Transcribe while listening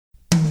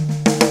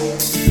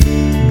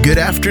Good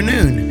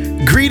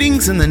afternoon.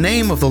 Greetings in the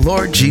name of the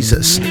Lord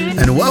Jesus,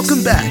 and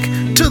welcome back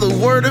to the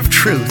Word of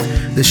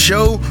Truth, the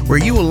show where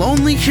you will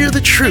only hear the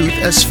truth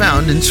as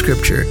found in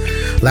Scripture.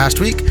 Last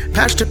week,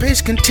 Pastor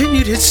Pace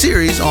continued his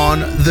series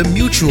on the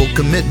mutual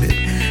commitment.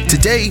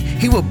 Today,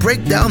 he will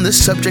break down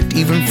this subject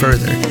even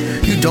further.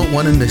 You don't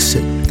want to miss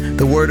it.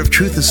 The Word of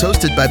Truth is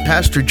hosted by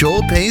Pastor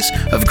Joel Pace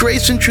of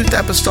Grace and Truth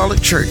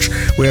Apostolic Church,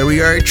 where we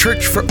are a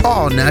church for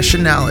all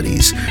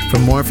nationalities. For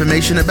more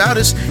information about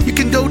us, you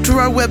can go to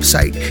our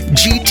website,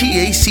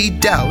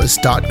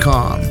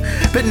 gtacdallas.com.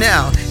 But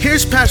now,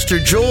 here's Pastor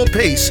Joel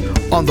Pace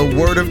on the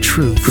Word of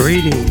Truth.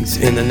 Greetings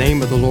in the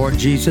name of the Lord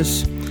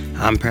Jesus.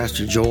 I'm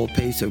Pastor Joel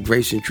Pace of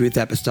Grace and Truth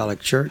Apostolic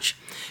Church,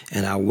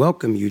 and I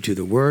welcome you to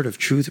the Word of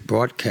Truth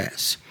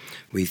broadcast.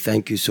 We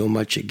thank you so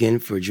much again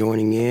for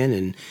joining in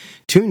and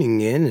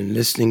tuning in and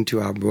listening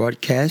to our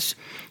broadcast.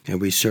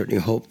 And we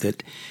certainly hope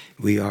that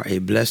we are a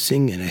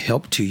blessing and a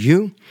help to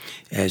you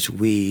as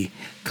we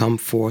come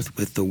forth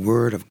with the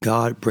Word of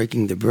God,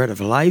 breaking the bread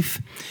of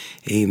life.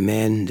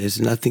 Amen.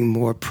 There's nothing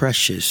more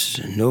precious,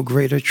 no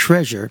greater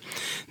treasure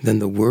than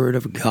the Word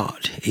of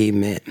God.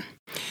 Amen.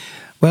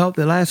 Well,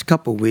 the last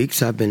couple of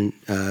weeks I've been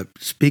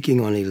speaking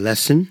on a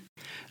lesson.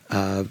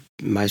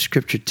 My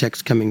scripture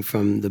text coming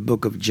from the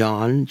book of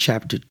John,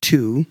 chapter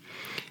 2,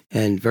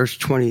 and verse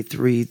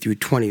 23 through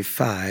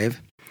 25,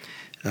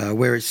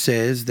 where it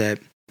says that,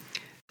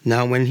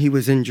 "Now when he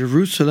was in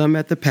Jerusalem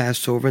at the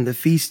Passover and the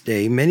feast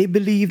day, many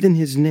believed in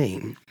his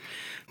name,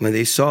 when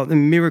they saw the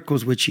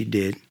miracles which he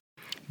did.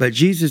 But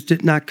Jesus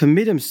did not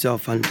commit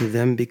himself unto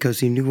them, because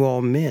he knew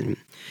all men,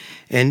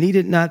 and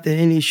needed not that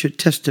any should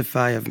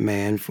testify of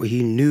man, for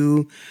he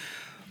knew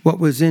what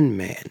was in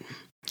man."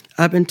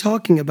 I've been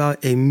talking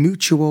about a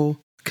mutual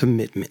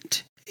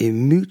commitment, a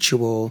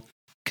mutual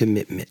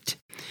commitment.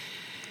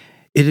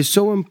 It is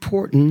so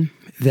important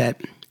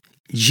that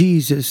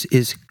Jesus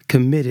is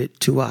committed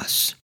to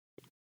us.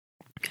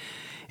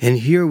 And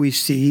here we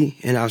see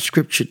in our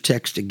scripture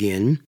text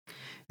again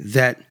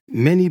that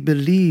many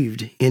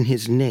believed in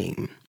his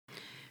name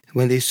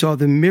when they saw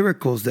the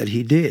miracles that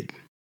he did.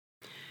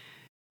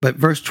 But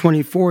verse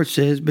 24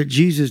 says, "But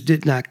Jesus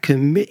did not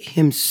commit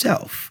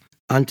himself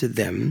unto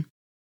them,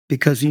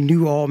 because he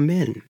knew all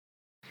men."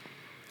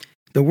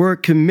 The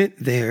word commit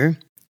there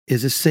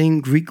is the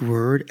same Greek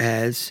word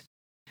as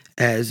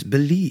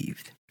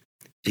believed.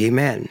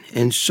 Amen.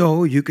 And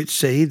so you could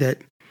say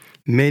that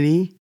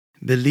many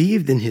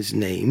believed in his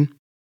name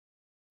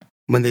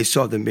when they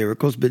saw the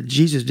miracles, but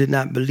Jesus did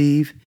not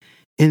believe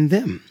in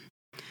them.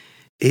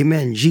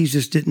 Amen.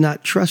 Jesus did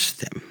not trust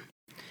them.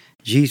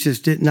 Jesus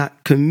did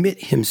not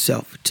commit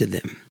himself to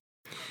them.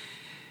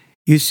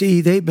 You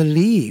see, they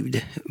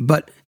believed,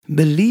 but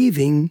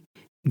believing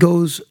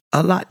goes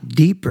a lot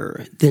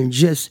deeper than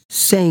just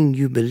saying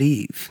you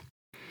believe.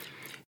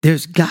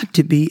 There's got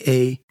to be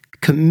a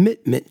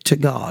commitment to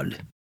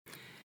God.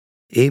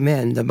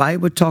 Amen. The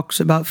Bible talks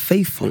about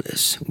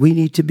faithfulness. We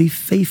need to be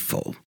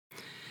faithful.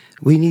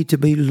 We need to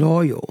be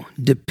loyal,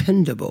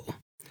 dependable,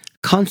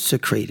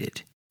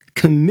 consecrated,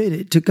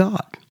 committed to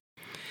God.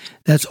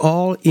 That's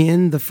all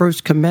in the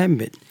first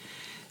commandment.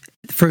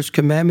 The first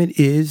commandment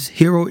is,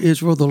 "Hear, O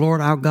Israel, the Lord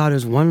our God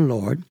is one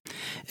Lord,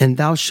 and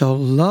thou shalt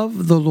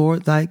love the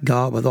Lord thy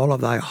God with all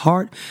of thy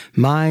heart,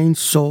 mind,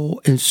 soul,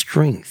 and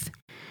strength."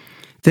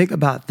 Think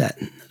about that.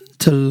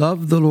 To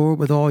love the Lord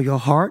with all your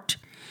heart,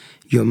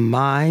 your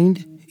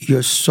mind,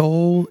 your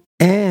soul,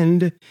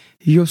 and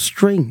your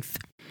strength.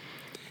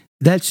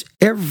 That's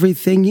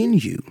everything in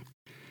you.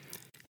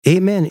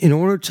 Amen. In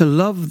order to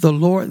love the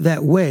Lord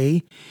that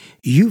way,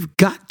 you've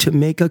got to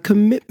make a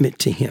commitment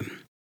to him.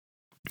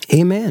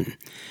 Amen.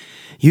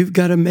 You've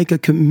got to make a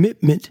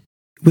commitment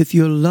with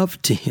your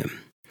love to him.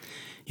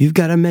 You've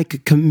got to make a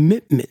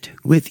commitment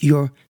with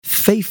your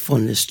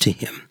faithfulness to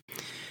him.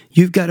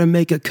 You've got to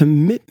make a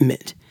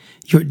commitment,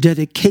 your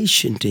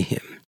dedication to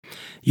him.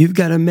 You've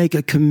got to make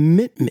a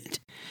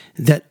commitment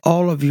that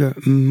all of your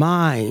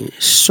mind,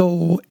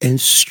 soul, and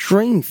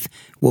strength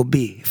will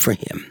be for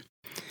him.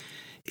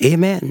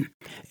 Amen.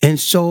 And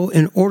so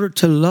in order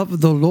to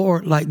love the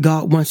Lord like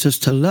God wants us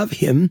to love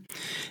him,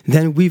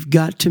 then we've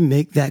got to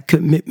make that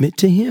commitment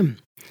to him.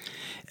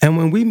 And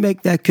when we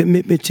make that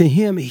commitment to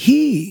him,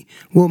 he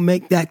will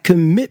make that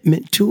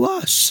commitment to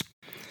us.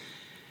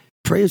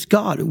 Praise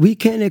God. We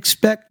can't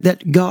expect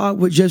that God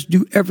would just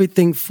do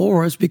everything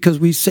for us because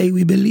we say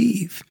we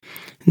believe.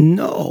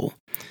 No,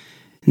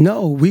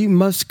 we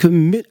must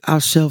commit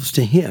ourselves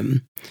to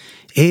him.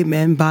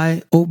 Amen.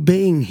 By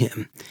obeying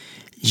him.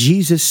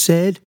 Jesus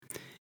said,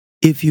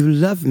 "If you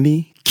love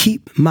me,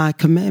 keep my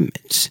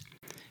commandments."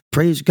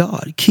 Praise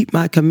God. Keep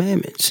my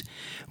commandments.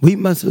 We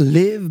must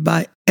live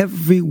by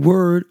every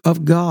word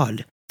of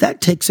God. That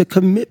takes a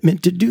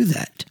commitment to do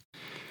that.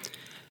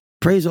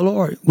 Praise the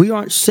Lord. We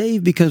aren't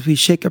saved because we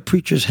shake a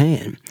preacher's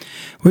hand.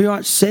 We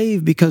aren't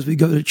saved because we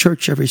go to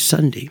church every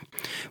Sunday.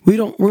 We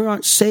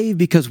aren't saved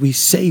because we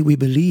say we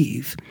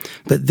believe,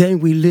 but then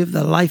we live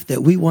the life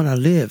that we want to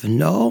live.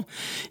 No,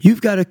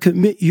 you've got to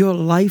commit your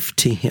life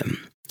to him.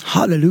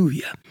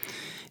 Hallelujah.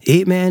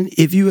 Amen.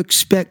 If you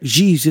expect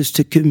Jesus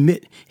to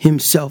commit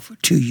himself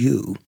to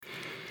you.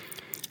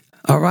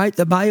 All right.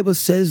 The Bible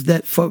says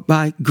that for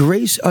by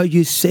grace are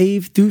you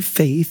saved through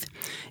faith,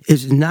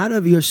 is not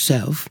of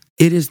yourself.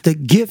 It is the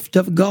gift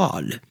of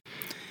God.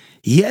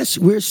 Yes,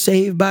 we're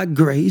saved by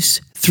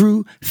grace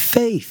through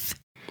faith.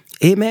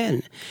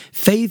 Amen.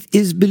 Faith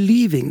is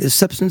believing, the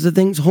substance of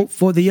things hoped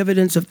for, the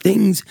evidence of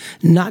things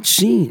not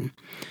seen.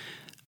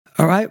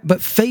 All right.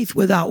 But faith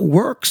without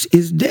works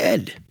is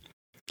dead.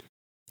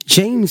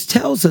 James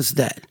tells us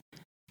that.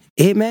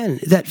 Amen.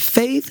 That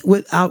faith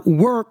without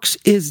works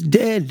is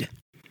dead.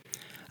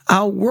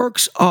 Our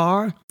works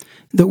are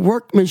the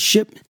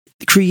workmanship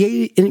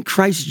created in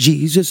Christ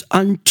Jesus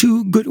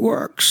unto good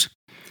works.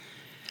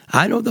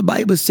 I know the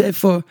Bible said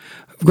for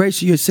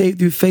grace you're saved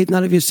through faith,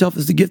 not of yourself,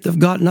 is the gift of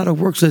God, not of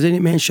works as any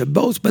man should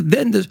boast. But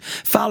then the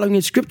following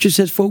in Scripture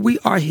says, for we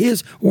are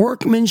his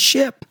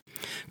workmanship,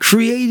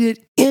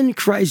 created in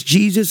Christ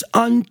Jesus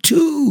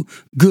unto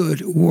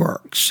good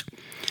works.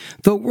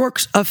 The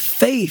works of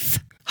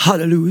faith,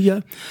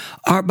 hallelujah,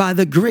 are by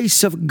the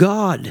grace of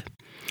God.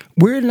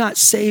 We're not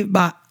saved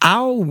by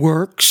our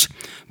works,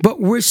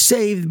 but we're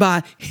saved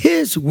by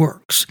his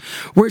works.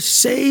 We're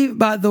saved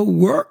by the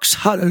works,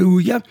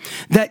 hallelujah,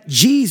 that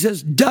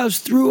Jesus does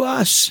through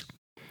us.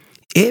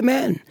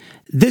 Amen.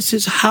 This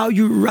is how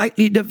you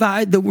rightly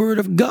divide the word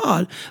of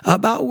God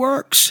about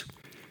works.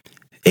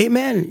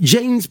 Amen.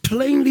 James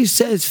plainly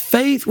says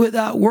faith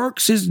without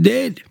works is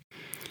dead.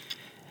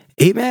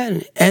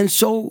 Amen. And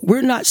so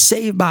we're not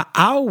saved by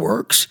our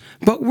works,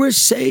 but we're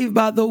saved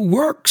by the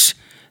works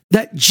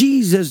that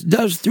Jesus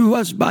does through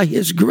us by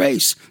his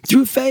grace,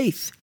 through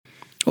faith.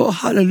 Oh,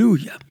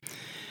 hallelujah.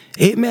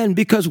 Amen.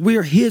 Because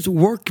we're his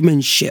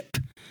workmanship.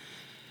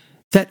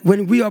 That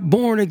when we are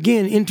born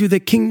again into the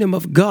kingdom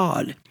of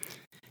God,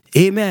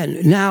 amen,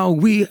 now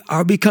we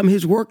are become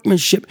his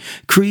workmanship,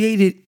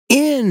 created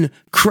in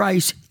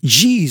Christ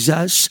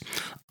Jesus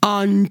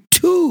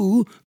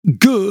unto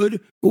good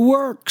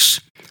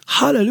works.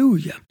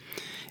 Hallelujah.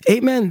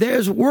 Amen.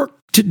 There's work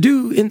to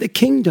do in the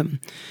kingdom.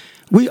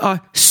 We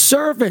are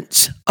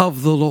servants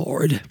of the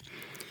Lord.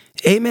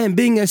 Amen.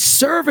 Being a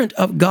servant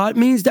of God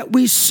means that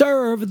we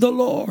serve the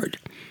Lord.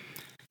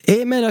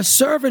 Amen. A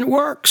servant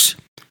works.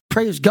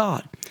 Praise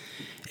God.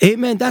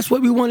 Amen. That's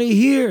what we want to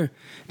hear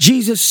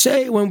Jesus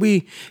say when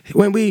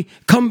we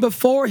come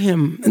before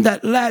him in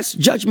that last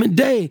judgment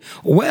day.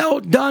 Well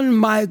done,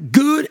 my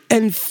good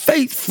and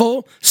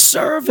faithful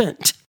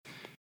servant.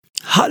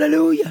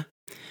 Hallelujah.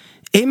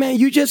 Amen.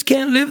 You just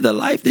can't live the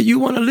life that you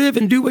want to live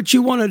and do what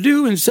you want to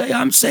do and say,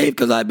 I'm saved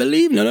because I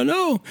believe.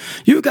 No.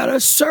 You got to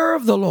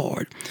serve the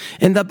Lord.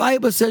 And the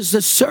Bible says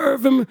to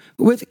serve him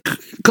with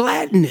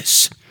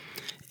gladness.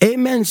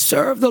 Amen.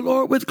 Serve the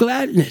Lord with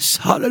gladness.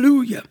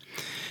 Hallelujah.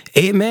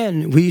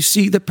 Amen. We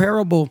see the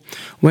parable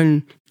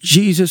when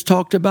Jesus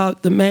talked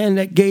about the man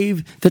that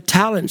gave the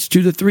talents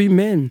to the 3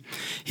 men.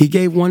 He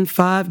gave one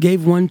 5,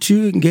 gave one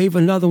 2, and gave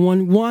another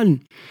one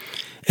 1.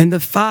 And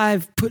the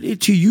 5 put it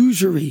to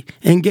usury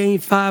and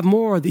gained 5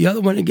 more. The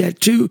other one that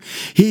got 2,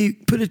 he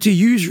put it to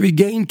usury,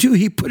 gained 2.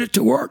 He put it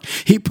to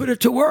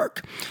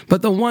work.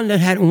 But the one that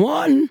had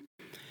 1,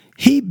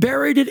 he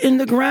buried it in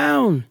the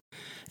ground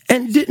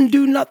and didn't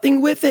do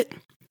nothing with it.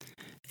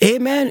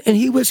 Amen. And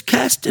he was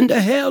cast into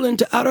hell,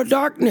 into outer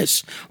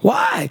darkness.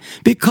 Why?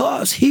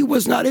 Because he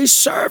was not a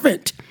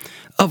servant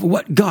of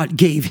what God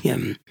gave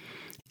him.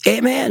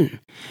 Amen.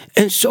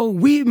 And so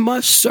we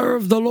must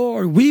serve the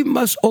Lord. We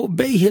must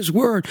obey his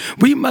word.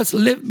 We must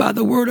live by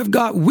the word of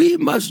God. We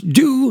must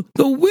do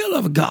the will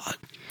of God.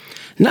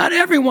 Not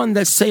everyone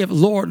that saith,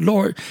 Lord,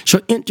 Lord,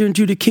 shall enter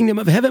into the kingdom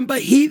of heaven,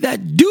 but he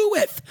that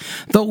doeth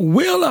the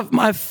will of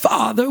my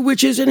Father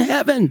which is in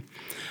heaven.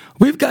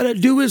 We've got to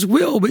do his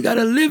will. We got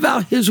to live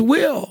out his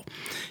will.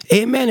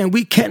 Amen. And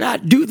we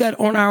cannot do that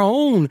on our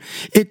own.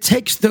 It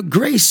takes the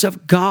grace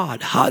of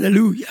God.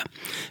 Hallelujah.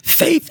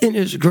 Faith in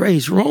his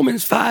grace.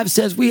 Romans 5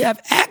 says we have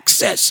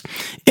access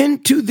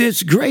into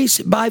this grace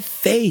by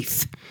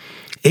faith.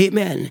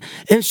 Amen.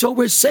 And so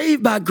we're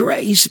saved by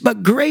grace,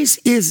 but grace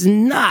is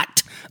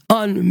not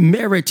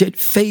unmerited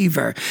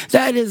favor.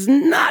 That is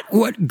not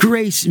what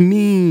grace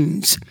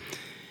means.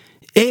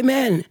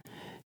 Amen.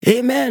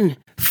 Amen.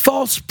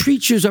 False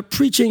preachers are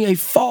preaching a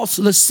false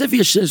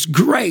lasciviousness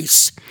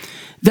grace,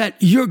 that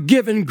you're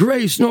given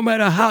grace no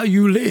matter how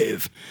you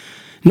live.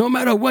 No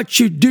matter what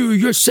you do,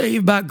 you're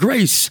saved by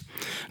grace.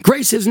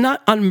 Grace is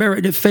not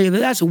unmerited favor.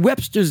 That's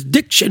Webster's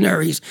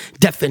dictionary's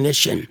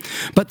definition.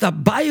 But the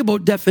Bible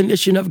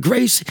definition of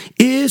grace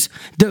is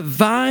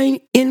divine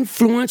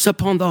influence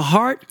upon the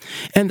heart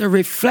and the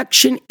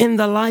reflection in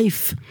the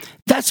life.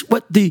 That's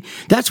what the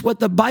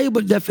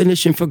Bible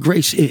definition for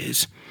grace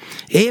is.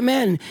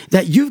 Amen.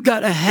 That you've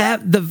got to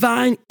have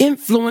divine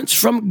influence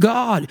from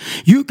God.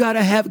 You got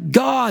to have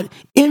God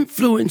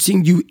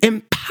influencing you,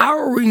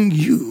 empowering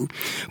you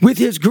with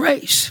his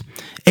grace.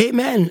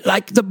 Amen.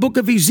 Like the book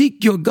of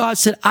Ezekiel, God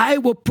said, I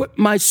will put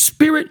my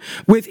spirit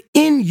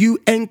within you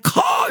and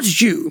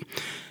cause you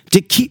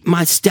to keep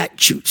my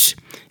statutes.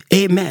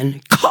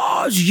 Amen.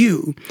 Cause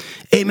you,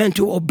 amen,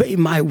 to obey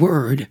my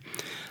word.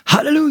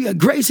 Hallelujah.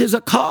 Grace is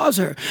a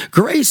causer.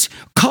 Grace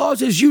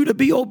causes you to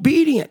be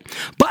obedient.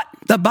 But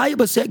the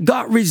Bible said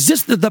God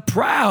resisted the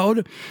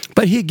proud,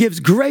 but he gives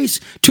grace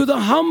to the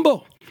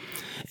humble.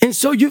 And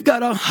so you've got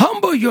to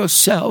humble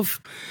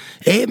yourself,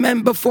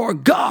 amen, before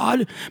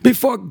God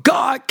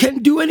can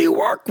do any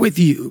work with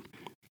you.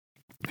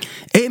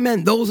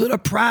 Amen. Those that are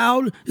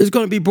proud is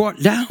going to be brought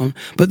down,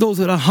 but those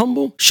that are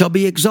humble shall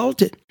be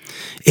exalted.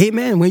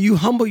 Amen. When you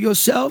humble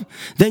yourself,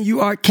 then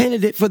you are a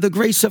candidate for the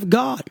grace of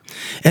God.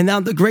 And now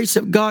the grace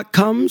of God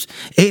comes,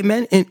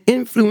 amen, and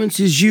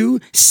influences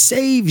you,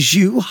 saves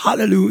you,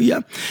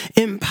 hallelujah,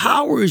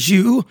 empowers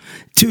you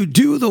to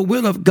do the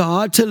will of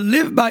God, to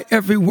live by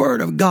every word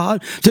of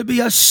God, to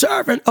be a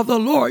servant of the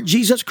Lord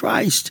Jesus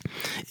Christ.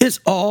 It's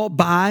all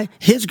by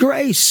his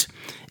grace.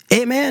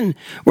 Amen.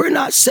 We're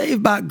not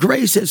saved by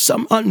grace as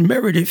some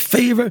unmerited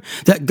favor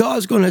that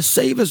God's going to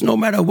save us no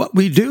matter what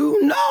we do.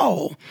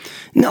 No,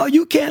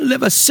 you can't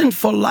live a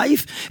sinful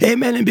life.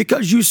 Amen. And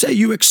because you say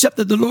you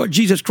accepted the Lord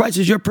Jesus Christ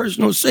as your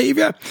personal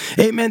savior,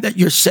 amen, that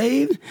you're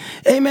saved.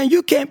 Amen.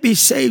 You can't be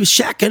saved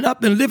shacking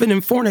up and living in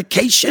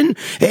fornication.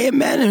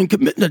 Amen. And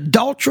committing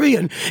adultery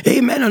and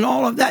amen. And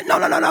all of that. No.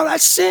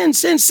 That's sin.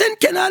 Sin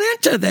cannot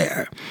enter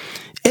there.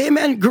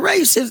 Amen.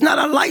 Grace is not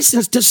a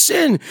license to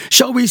sin.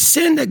 Shall we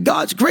sin that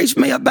God's grace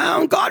may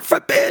abound? God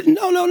forbid.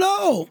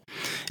 No.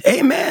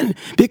 Amen.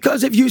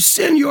 Because if you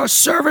sin, you're a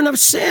servant of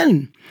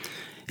sin.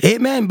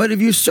 Amen. But if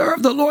you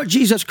serve the Lord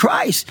Jesus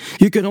Christ,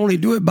 you can only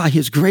do it by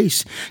his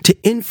grace to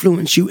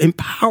influence you,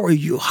 empower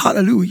you.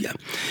 Hallelujah.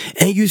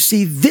 And you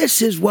see,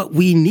 this is what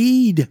we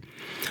need.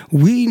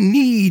 We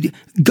need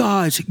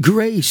God's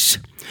grace.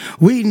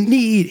 We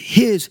need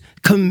his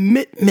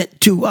commitment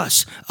to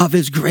us of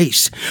his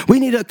grace. We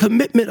need a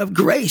commitment of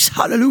grace,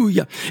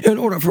 hallelujah, in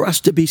order for us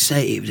to be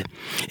saved.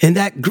 And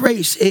that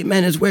grace,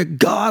 amen, is where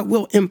God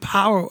will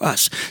empower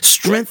us,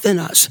 strengthen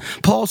us.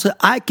 Paul said,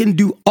 I can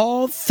do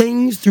all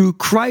things through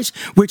Christ,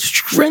 which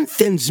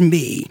strengthens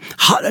me.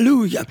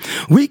 Hallelujah.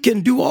 We can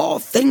do all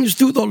things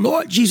through the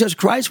Lord Jesus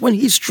Christ when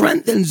he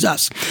strengthens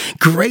us.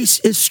 Grace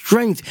is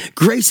strength.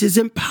 Grace is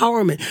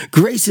empowerment.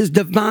 Grace is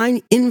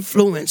divine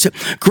influence.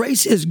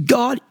 Grace is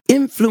God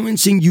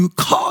influencing you,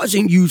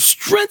 causing you,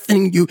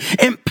 strengthening you,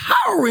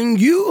 empowering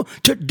you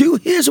to do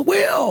his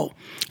will.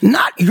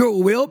 Not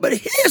your will, but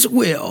his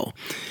will.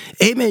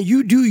 Amen.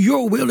 You do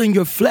your will in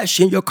your flesh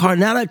and your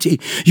carnality.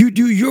 You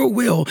do your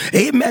will.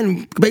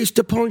 Amen. Based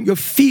upon your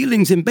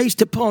feelings and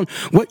based upon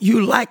what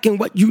you like and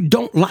what you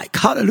don't like.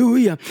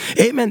 Hallelujah.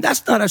 Amen.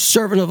 That's not a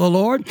servant of the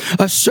Lord.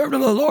 A servant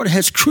of the Lord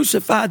has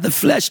crucified the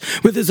flesh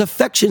with his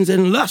affections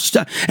and lust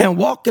and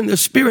walk in the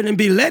Spirit and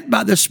be led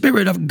by the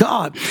Spirit of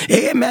God.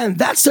 Amen.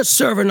 That's a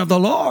servant of the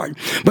Lord.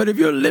 But if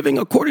you're living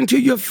according to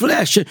your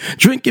flesh,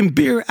 drinking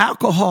beer,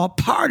 alcohol,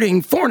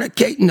 partying,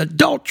 fornicating,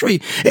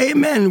 adultery,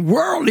 amen,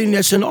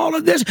 worldliness and all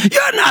of this,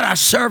 you're not a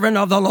servant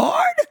of the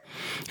Lord.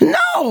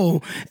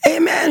 No,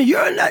 amen.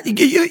 You're not.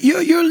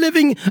 You're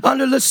living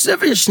under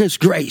lasciviousness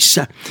grace.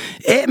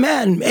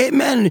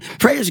 Amen.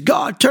 Praise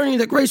God. Turning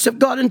the grace of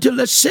God into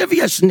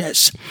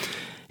lasciviousness.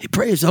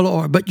 Praise the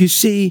Lord. But you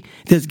see,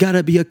 there's got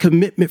to be a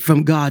commitment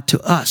from God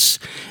to us,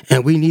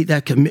 and we need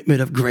that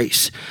commitment of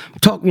grace.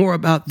 Talk more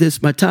about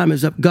this. My time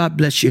is up. God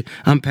bless you.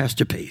 I'm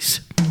Pastor Pace.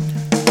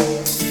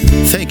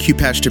 Thank you,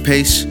 Pastor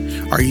Pace.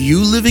 Are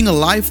you living a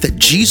life that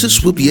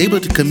Jesus will be able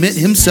to commit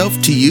himself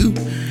to you?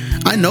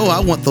 I know I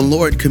want the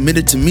Lord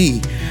committed to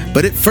me,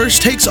 but it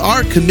first takes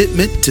our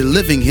commitment to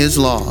living his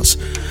laws.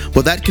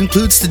 Well, that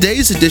concludes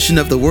today's edition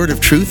of the Word of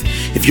Truth.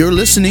 If you're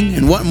listening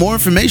and want more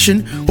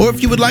information, or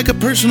if you would like a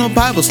personal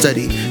Bible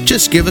study,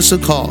 just give us a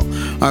call.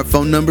 Our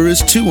phone number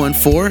is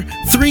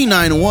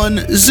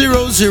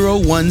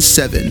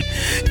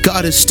 214-391-0017.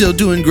 God is still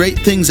doing great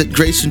things at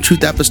Grace and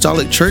Truth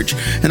Apostolic Church,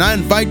 and I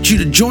invite you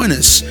to join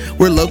us.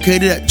 We're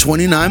located at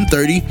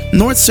 2930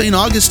 North St.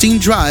 Augustine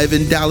Drive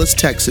in Dallas,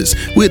 Texas.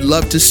 We'd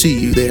love to see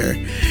you there.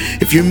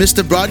 If you missed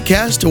a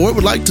broadcast or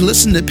would like to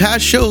listen to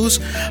past shows,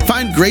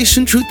 find Grace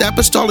and Truth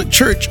Apostolic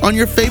Church on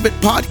your favorite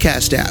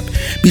podcast app.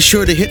 Be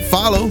sure to hit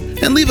follow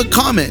and leave a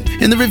comment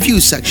in the review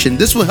section.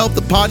 This will help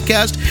the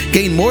podcast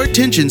gain more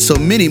attention so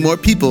many more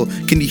people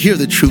can hear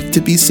the truth to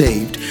be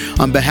saved.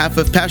 On behalf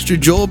of Pastor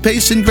Joel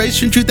Pace and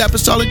Grace and Truth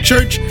Apostolic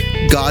Church,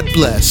 God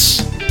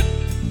bless.